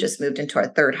 We just moved into our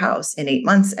third house in 8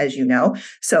 months, as you know.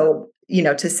 So,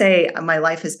 to say my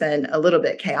life has been a little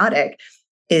bit chaotic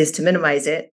is to minimize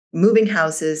it. Moving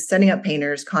houses, setting up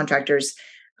painters, contractors,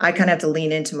 I kind of have to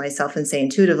lean into myself and say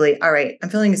intuitively, all right, I'm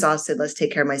feeling exhausted. Let's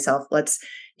take care of myself. Let's,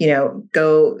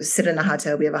 go sit in a hot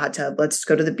tub. We have a hot tub. Let's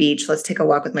go to the beach. Let's take a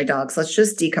walk with my dogs. Let's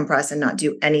just decompress and not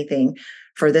do anything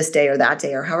for this day or that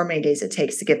day or however many days it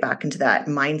takes to get back into that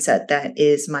mindset that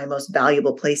is my most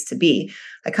valuable place to be.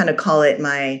 I kind of call it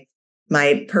my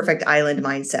perfect island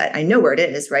mindset. I know where it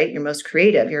is, right? You're most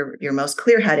creative, you're most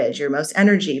clear-headed, you're most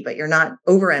energy, but you're not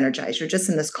over-energized. You're just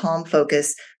in this calm,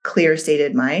 focused, clear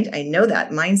stated mind. I know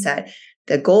that mindset.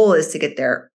 The goal is to get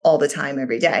there all the time,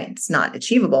 every day. It's not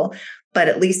achievable, but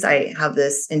at least I have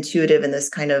this intuitive and this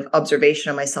kind of observation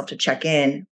of myself to check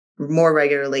in more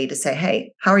regularly to say,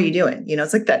 hey, how are you doing?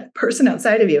 It's like that person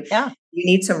outside of you. Yeah. You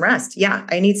need some rest. Yeah,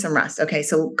 I need some rest. Okay,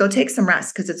 so go take some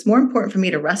rest because it's more important for me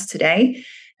to rest today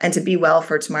and to be well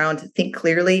for tomorrow and to think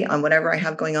clearly on whatever I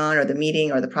have going on or the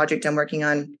meeting or the project I'm working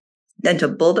on, than to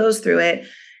bulldoze through it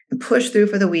and push through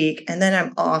for the week. And then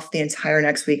I'm off the entire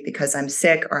next week because I'm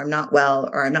sick or I'm not well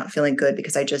or I'm not feeling good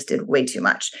because I just did way too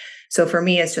much. So for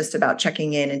me, it's just about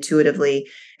checking in intuitively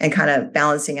and kind of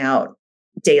balancing out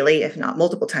daily, if not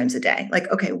multiple times a day.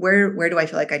 Like, okay, where do I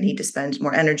feel like I need to spend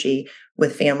more energy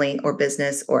with family or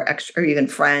business or extra, or even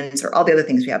friends or all the other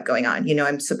things we have going on?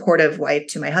 I'm a supportive wife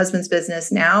to my husband's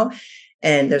business now.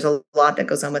 And there's a lot that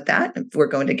goes on with that. We're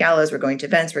going to galas, we're going to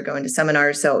events, we're going to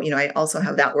seminars. So, I also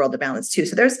have that world to balance too.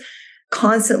 So there's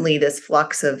constantly this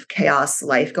flux of chaos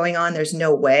life going on. There's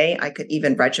no way I could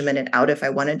even regiment it out if I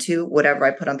wanted to. Whatever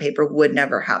I put on paper would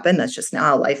never happen. That's just not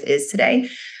how life is today.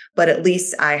 But at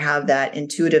least I have that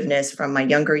intuitiveness from my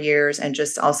younger years and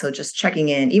just also just checking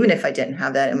in, even if I didn't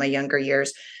have that in my younger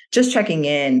years, just checking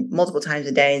in multiple times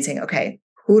a day and saying, okay,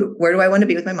 where do I want to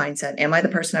be with my mindset? Am I the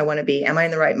person I want to be? Am I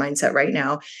in the right mindset right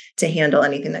now to handle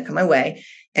anything that come my way?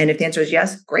 And if the answer is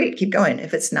yes, great, keep going.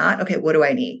 If it's not, okay, what do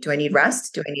I need? Do I need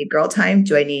rest? Do I need girl time?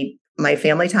 Do I need my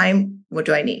family time? What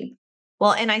do I need?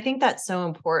 Well, and I think that's so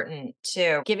important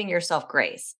too, giving yourself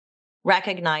grace,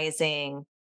 recognizing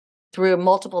through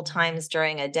multiple times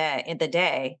during the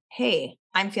day, hey,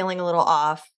 I'm feeling a little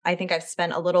off. I think I've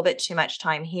spent a little bit too much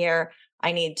time here.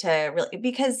 I need to really,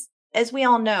 because as we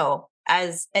all know,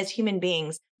 as human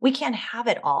beings, we can't have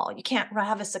it all. You can't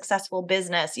have a successful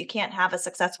business. You can't have a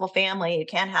successful family. You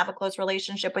can't have a close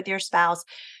relationship with your spouse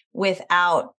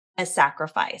without a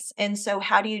sacrifice. And so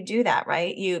how do you do that,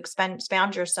 right? You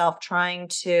expound yourself trying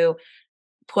to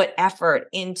put effort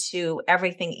into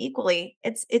everything equally.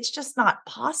 It's just not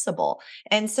possible.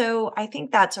 And so I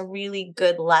think that's a really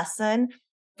good lesson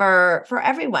for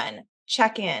everyone.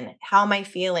 Check in. How am I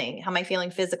feeling? How am I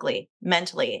feeling physically,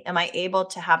 mentally? Am I able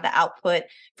to have the output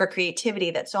for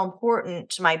creativity that's so important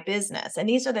to my business? And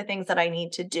these are the things that I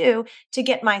need to do to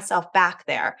get myself back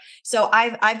there. So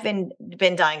I've been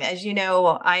dying. As you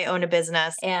know, I own a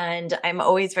business, and I'm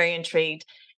always very intrigued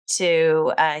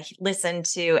to listen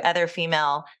to other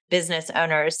female business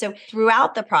owners. So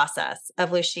throughout the process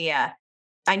of Lucia,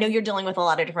 I know you're dealing with a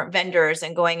lot of different vendors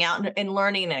and going out and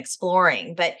learning and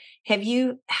exploring, but have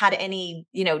you had any,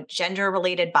 gender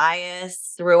related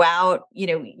bias throughout,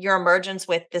 your emergence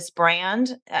with this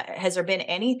brand? Has there been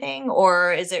anything,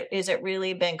 or is it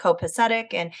really been copacetic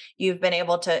and you've been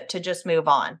able to just move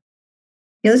on?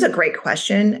 This is a great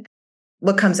question.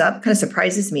 What comes up kind of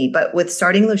surprises me, but with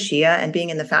starting Lucia and being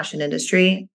in the fashion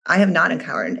industry, I have not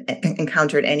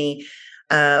encountered any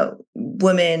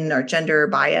women or gender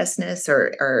biasness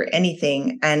or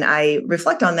anything. And I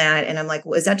reflect on that, and I'm like,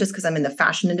 well, is that just because I'm in the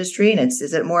fashion industry and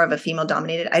is it more of a female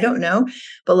dominated? I don't know.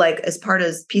 But like, as part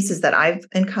of pieces that I've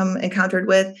encountered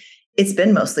with, it's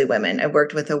been mostly women. I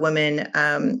worked with a woman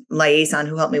liaison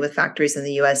who helped me with factories in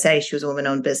the USA. She was a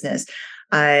woman-owned business.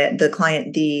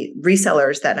 The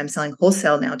resellers that I'm selling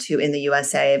wholesale now to in the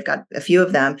USA, I've got a few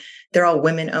of them. They're all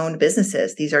women-owned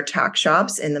businesses. These are tack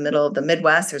shops in the middle of the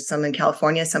Midwest. There's some in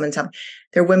California, some in South.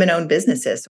 They're women-owned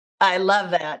businesses. I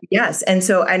love that. Yes.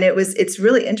 It's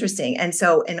really interesting.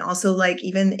 And also like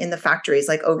even in the factories,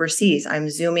 like overseas, I'm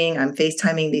Zooming, I'm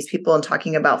FaceTiming these people and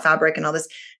talking about fabric and all this.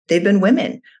 They've been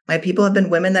women. My people have been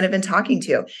women that I've been talking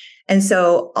to. And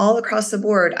so all across the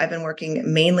board, I've been working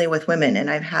mainly with women, and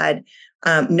I've had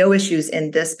no issues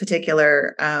in this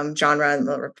particular genre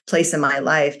or place in my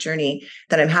life journey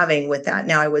that I'm having with that.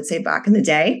 Now, I would say back in the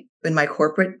day in my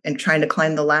corporate and trying to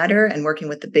climb the ladder and working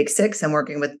with the big six and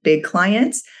working with big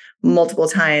clients multiple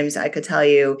times, I could tell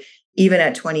you, even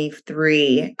at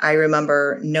 23, I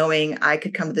remember knowing I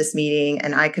could come to this meeting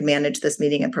and I could manage this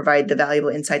meeting and provide the valuable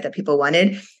insight that people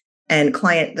wanted. And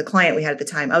the client we had at the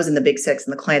time, I was in the big six,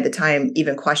 and the client at the time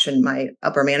even questioned my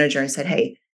upper manager and said,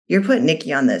 "Hey, you're putting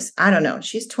Nikki on this. I don't know.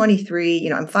 She's 23.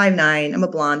 I'm 5'9". I'm a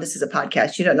blonde. This is a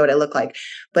podcast. You don't know what I look like."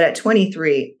 But at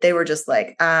 23, they were just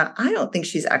like, I don't think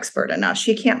she's expert enough.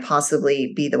 She can't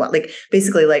possibly be the one. Like,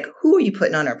 basically, like, who are you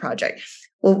putting on our project?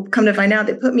 Well, come to find out,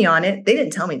 they put me on it. They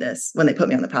didn't tell me this when they put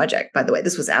me on the project, by the way.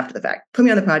 This was after the fact. Put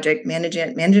me on the project,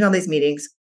 managing all these meetings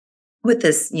with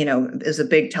this, it was a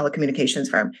big telecommunications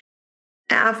firm.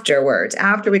 Afterwards,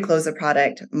 after we closed the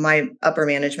product, my upper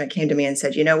management came to me and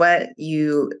said, "You know what?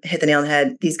 You hit the nail on the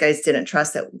head. These guys didn't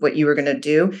trust that what you were going to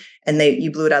do, and you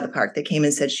blew it out of the park." They came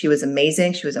and said she was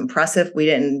amazing. She was impressive. We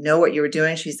didn't know what you were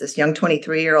doing. She's this young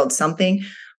 23-year-old something.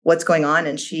 What's going on?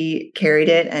 And she carried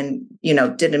it and,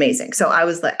 did amazing. So I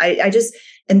was like,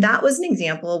 and that was an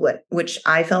example which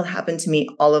I felt happened to me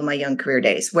all of my young career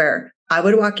days, where I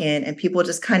would walk in and people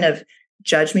just kind of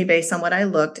judge me based on what I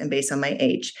looked and based on my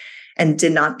age. And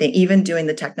did not think, even doing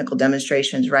the technical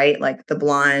demonstrations, right? Like the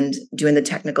blonde doing the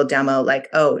technical demo, like,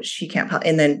 oh, she can't.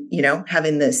 And then,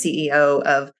 having the CEO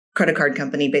of credit card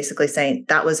company basically saying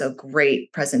that was a great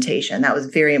presentation. That was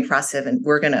very impressive. And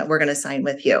we're going to sign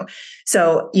with you.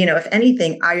 So, if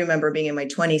anything, I remember being in my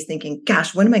 20s thinking,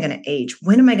 gosh, when am I going to age?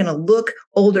 When am I going to look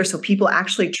older so people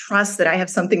actually trust that I have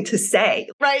something to say?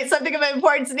 Right. Something of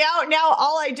importance. Now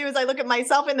all I do is I look at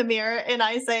myself in the mirror and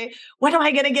I say, when am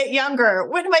I going to get younger?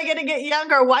 When am I going to get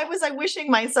younger? Why was I wishing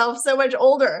myself so much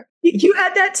older? You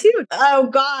had that too. Oh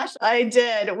gosh, I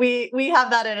did. We have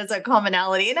that as a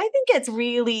commonality. And I think it's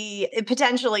really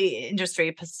potentially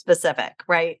industry specific,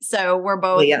 right? So we're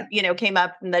both, came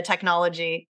up in the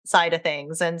technology side of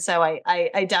things. And so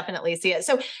I definitely see it.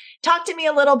 So talk to me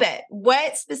a little bit.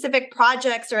 What specific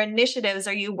projects or initiatives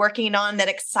are you working on that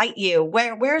excite you?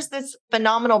 Where's this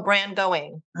phenomenal brand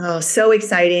going? Oh, so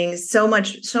exciting. So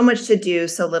much to do,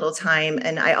 so little time.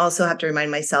 And I also have to remind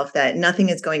myself that nothing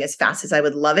is going as fast as I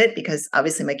would love it, because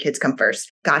obviously my kids come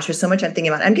first. Gosh, there's so much I'm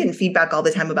thinking about. I'm getting feedback all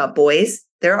the time about boys.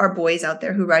 There are boys out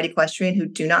there who ride equestrian who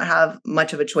do not have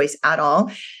much of a choice at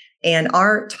all. And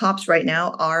our tops right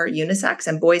now are unisex,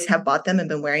 and boys have bought them and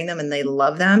been wearing them and they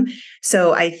love them.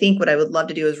 So I think what I would love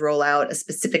to do is roll out a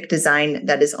specific design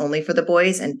that is only for the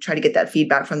boys and try to get that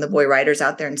feedback from the boy riders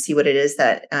out there and see what it is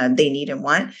that they need and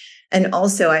want. And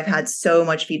also, I've had so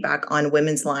much feedback on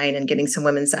women's line and getting some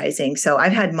women's sizing. So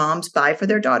I've had moms buy for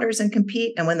their daughters and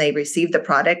compete. And when they receive the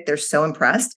product, they're so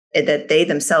impressed that they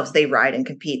themselves, they ride and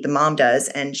compete. The mom does.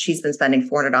 And she's been spending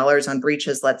 $400 on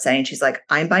breeches, let's say. And she's like,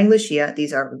 I'm buying Lucia.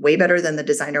 These are way better than the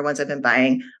designer ones I've been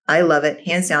buying. I love it.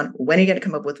 Hands down. When are you going to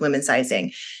come up with women's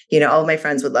sizing? All of my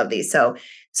friends would love these.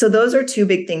 So those are two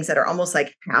big things that are almost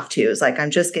like have tos. Like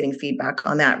I'm just getting feedback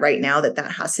on that right now that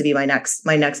has to be my next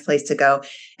place to go.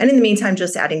 And in the meantime,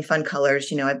 just adding fun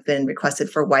colors. I've been requested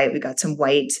for white. We got some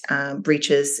white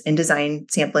breeches in design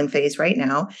sampling phase right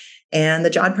now. And the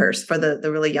jodhpurs for the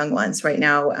really young ones. Right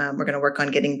now, we're going to work on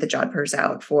getting the jodhpurs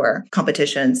out for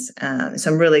competitions.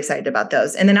 So I'm really excited about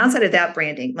those. And then outside of that,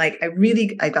 branding,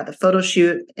 I've got the photo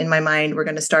shoot in my mind. We're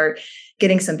going to start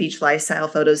getting some beach lifestyle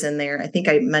photos in there. I think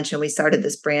I mentioned we started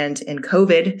this brand in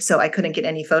COVID, so I couldn't get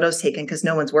any photos taken because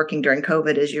no one's working during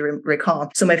COVID, as you recall.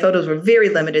 So my photos were very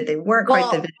limited. They weren't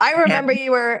quite the. I remember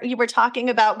you were talking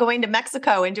about going to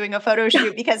Mexico and doing a photo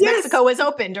shoot because Mexico was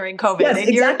open during COVID. Yes, and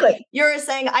exactly. You're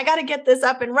saying, I got to get this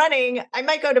up and running. I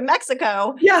might go to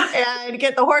Mexico and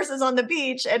get the horses on the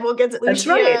beach, and we'll get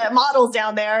Lucia models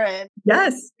down there. And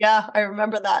yeah, I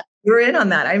remember that. You were in on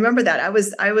that. I remember that. I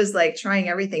was like trying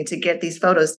everything to get these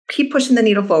photos, keep pushing the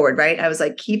needle forward, right? I was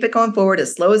like, keep it going forward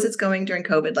as slow as it's going during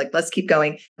COVID. Like, let's keep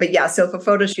going. But yeah, so for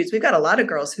photo shoots, we've got a lot of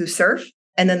girls who surf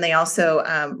and then they also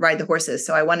ride the horses.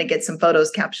 So I want to get some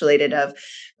photos capsulated of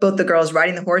both the girls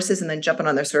riding the horses and then jumping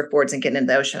on their surfboards and getting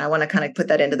into the ocean. I want to kind of put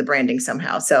that into the branding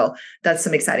somehow. So that's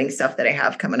some exciting stuff that I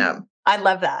have coming up. I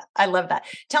love that.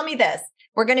 Tell me this.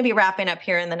 We're going to be wrapping up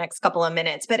here in the next couple of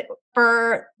minutes, but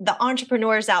for the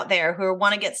entrepreneurs out there who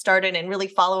want to get started and really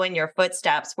follow in your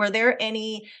footsteps, were there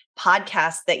any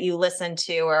podcasts that you listened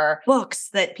to or books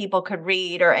that people could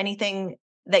read or anything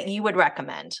that you would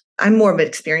recommend? I'm more of an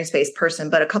experience-based person,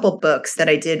 but a couple books that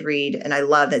I did read and I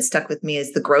love that stuck with me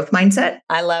is The Growth Mindset.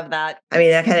 I love that. I mean,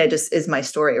 that kind of just is my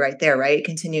story right there, right?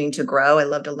 Continuing to grow. I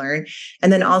love to learn.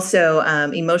 And then also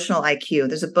Emotional IQ.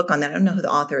 There's a book on that. I don't know who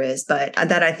the author is, but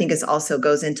that I think is also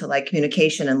goes into like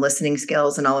communication and listening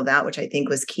skills and all of that, which I think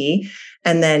was key.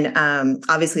 And then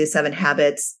obviously the 7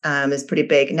 Habits is pretty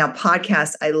big. Now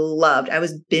podcasts I loved. I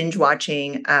was binge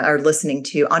watching or listening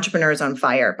to Entrepreneurs on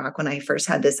Fire back when I first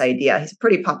had this idea. He's a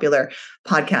pretty popular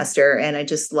podcaster. And I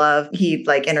just love, he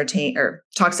like entertain or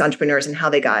talks to entrepreneurs and how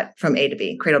they got from A to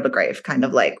B, cradle to grave, kind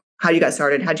of like how you got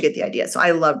started, how'd you get the idea? So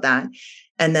I love that.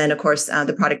 And then of course,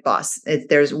 the Product Boss,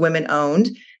 there's women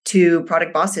owned to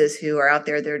product bosses who are out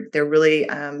there. They're really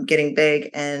getting big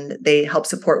and they help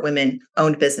support women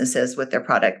owned businesses with their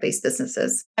product based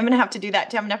businesses. I'm going to have to do that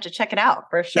too. I'm going to have to check it out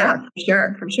for sure.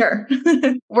 Yeah, for sure.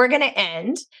 We're going to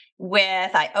end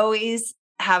with, I always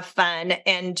have fun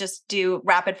and just do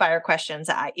rapid fire questions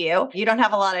at you. You don't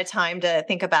have a lot of time to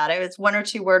think about it. It's 1 or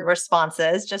 2 word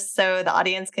responses, just so the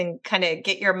audience can kind of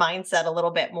get your mindset a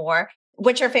little bit more.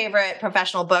 What's your favorite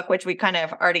professional book, which we kind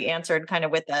of already answered kind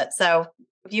of with it. So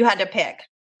if you had to pick.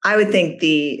 I would think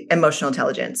the Emotional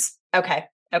Intelligence. Okay.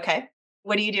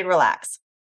 What do you do to relax?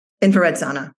 Infrared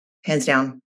sauna, hands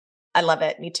down. I love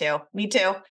it. Me too.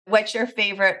 What's your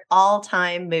favorite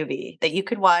all-time movie that you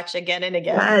could watch again and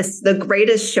again? Yes, The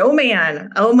Greatest Showman.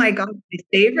 Oh my God, my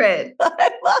favorite.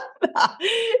 I love that.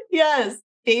 Yes.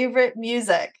 Favorite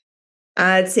music?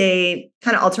 I'd say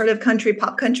kind of alternative country,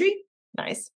 pop country.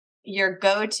 Nice. Your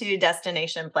go-to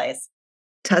destination place?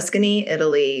 Tuscany,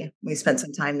 Italy. We spent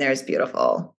some time there. It's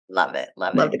beautiful. Love it.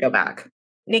 Love to go back.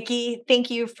 Nikki, thank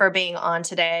you for being on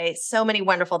today. So many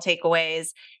wonderful takeaways.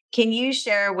 Can you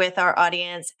share with our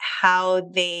audience how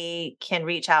they can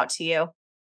reach out to you?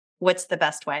 What's the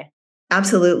best way?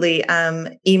 Absolutely.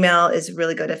 Email is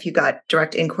really good if you got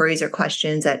direct inquiries or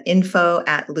questions at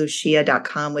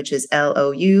info@lucia.com, which is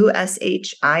LOUSHIA.com.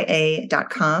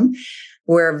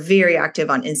 We're very active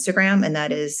on Instagram, and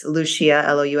that is Lucia,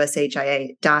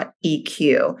 LOUSHIA.EQ.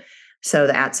 So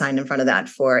the @ sign in front of that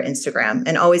for Instagram,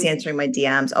 and always answering my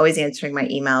DMs, always answering my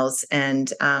emails.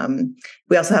 And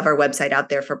we also have our website out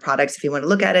there for products. If you want to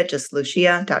look at it, just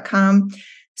lucia.com.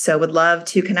 So would love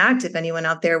to connect. If anyone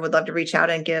out there would love to reach out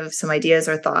and give some ideas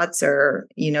or thoughts, or,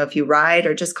 if you ride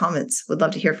or just comments, would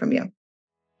love to hear from you.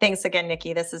 Thanks again,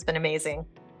 Nikki. This has been amazing.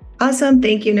 Awesome.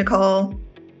 Thank you, Nicole.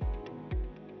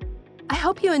 I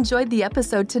hope you enjoyed the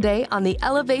episode today on the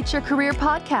Elevate Your Career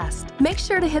podcast. Make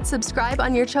sure to hit subscribe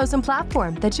on your chosen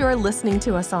platform that you are listening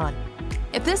to us on.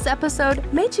 If this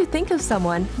episode made you think of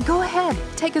someone, go ahead,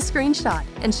 take a screenshot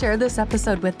and share this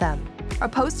episode with them, or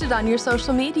post it on your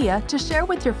social media to share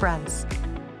with your friends.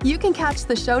 You can catch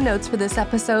the show notes for this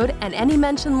episode and any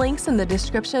mentioned links in the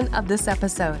description of this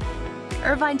episode.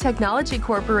 Irvine Technology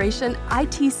Corporation,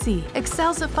 ITC,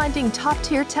 excels at finding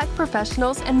top-tier tech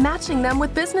professionals and matching them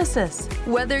with businesses.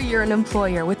 Whether you're an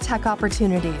employer with tech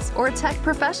opportunities or a tech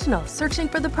professional searching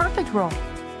for the perfect role,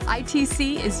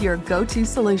 ITC is your go-to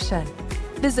solution.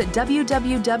 Visit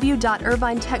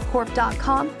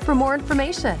www.irvinetechcorp.com for more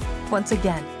information. Once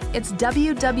again, it's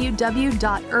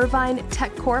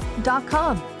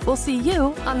www.irvinetechcorp.com. We'll see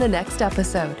you on the next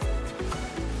episode.